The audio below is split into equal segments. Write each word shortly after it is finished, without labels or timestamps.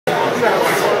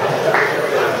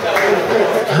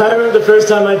I remember the first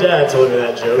time my dad told me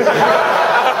that joke.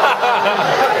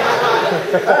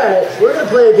 Alright, we're going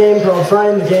to play a game called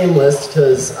Find the Game List,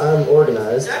 because I'm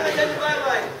organized.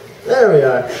 There we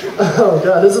are. Oh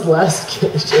god, this is the last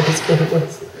show's game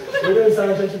list. We're doing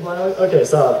Science Attention Blind Line? Okay,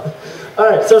 stop.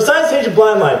 Alright, so Science Attention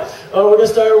Blind Line. We're going to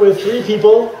start with 3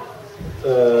 people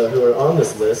who are on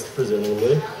this list,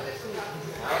 presumably.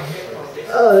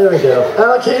 Oh, there we go.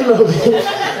 Alec and Moby.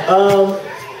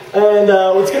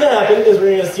 What's going to happen is we're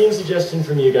going to get a scene suggestion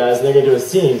from you guys, and they're going to do a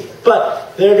scene.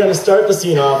 But they're going to start the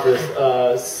scene off with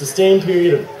a sustained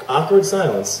period of awkward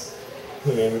silence. I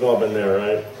mean, we've all been there,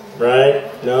 right?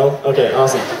 Right? No? Okay,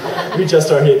 awesome. We just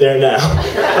are there now.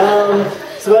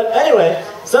 But anyway,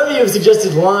 some of you have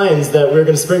suggested lines that we're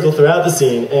going to sprinkle throughout the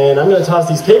scene, and I'm going to toss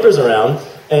these papers around,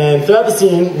 and throughout the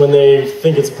scene, when they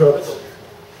think it's appropriate,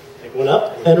 pick one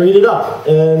up and read it off,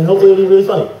 and hopefully it'll be really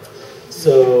funny.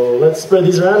 So let's spread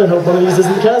these around and hope one of these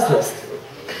isn't the cast list.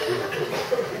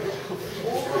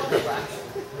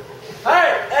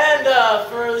 Alright, and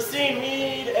for the scene, we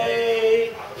need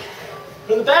a...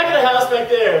 From the back of the house back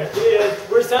there,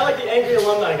 we sound like the angry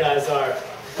alumni guys are.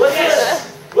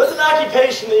 What's an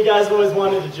occupation that you guys have always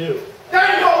wanted to do?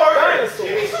 Dinosaur!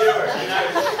 Jimmy Stewart.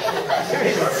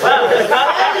 Wow, that's not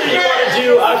actually you want to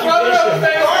do occupation.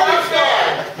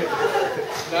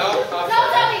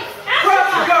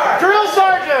 Drill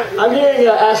sergeant! I'm hearing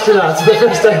astronauts for the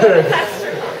first I heard.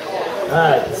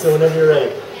 Alright, so whenever you're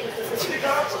ready.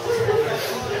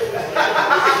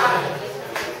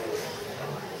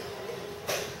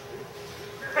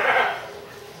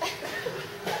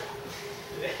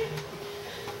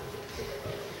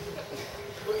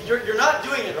 You're not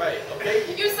doing it right, okay?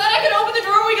 You said I could open the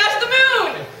door when we got to the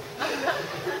moon!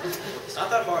 It's not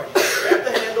that hard. You just grab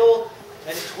the handle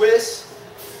and twist,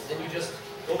 then you just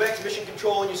go back to mission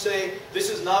control and you say, "This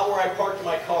is not where I parked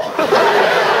my car."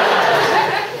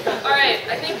 Alright,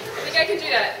 I think I can do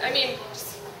that. I mean,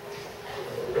 just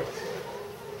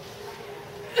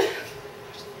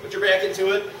Put your back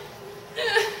into it.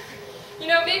 You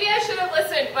know, maybe I should have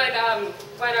listened, but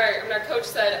when our coach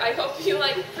said, "I hope you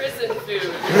like prison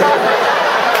food."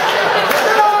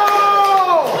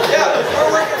 No! Yeah,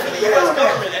 we're working for the U.S.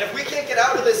 government, and if we can't get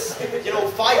out of this,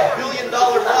 $5 billion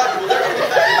module, they're going to be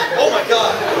back. Oh my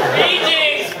God!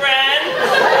 Greetings, friend.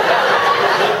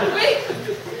 Wait.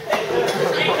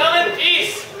 We come in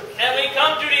peace, and we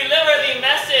come to deliver the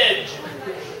message.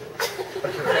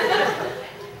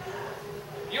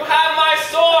 You have my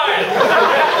sword,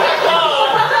 my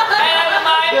bow, and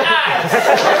my axe.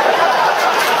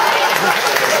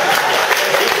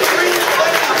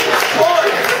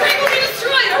 Ring will be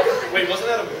destroyed! Wait, wasn't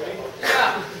that a movie?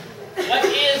 Yeah. What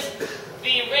is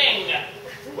the ring?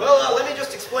 Well, let me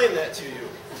just explain that to you.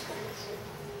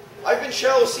 I've been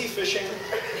shallow sea fishing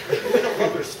in a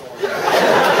thunderstorm. We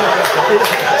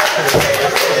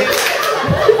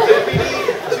need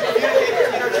to communicate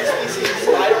between our 2 species.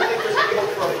 I don't think there's any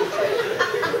hope for our future.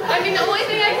 I mean, the only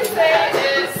thing I can say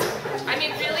is, I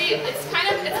mean, really, it's kind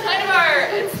of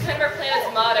our planet's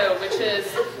motto, which is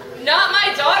not my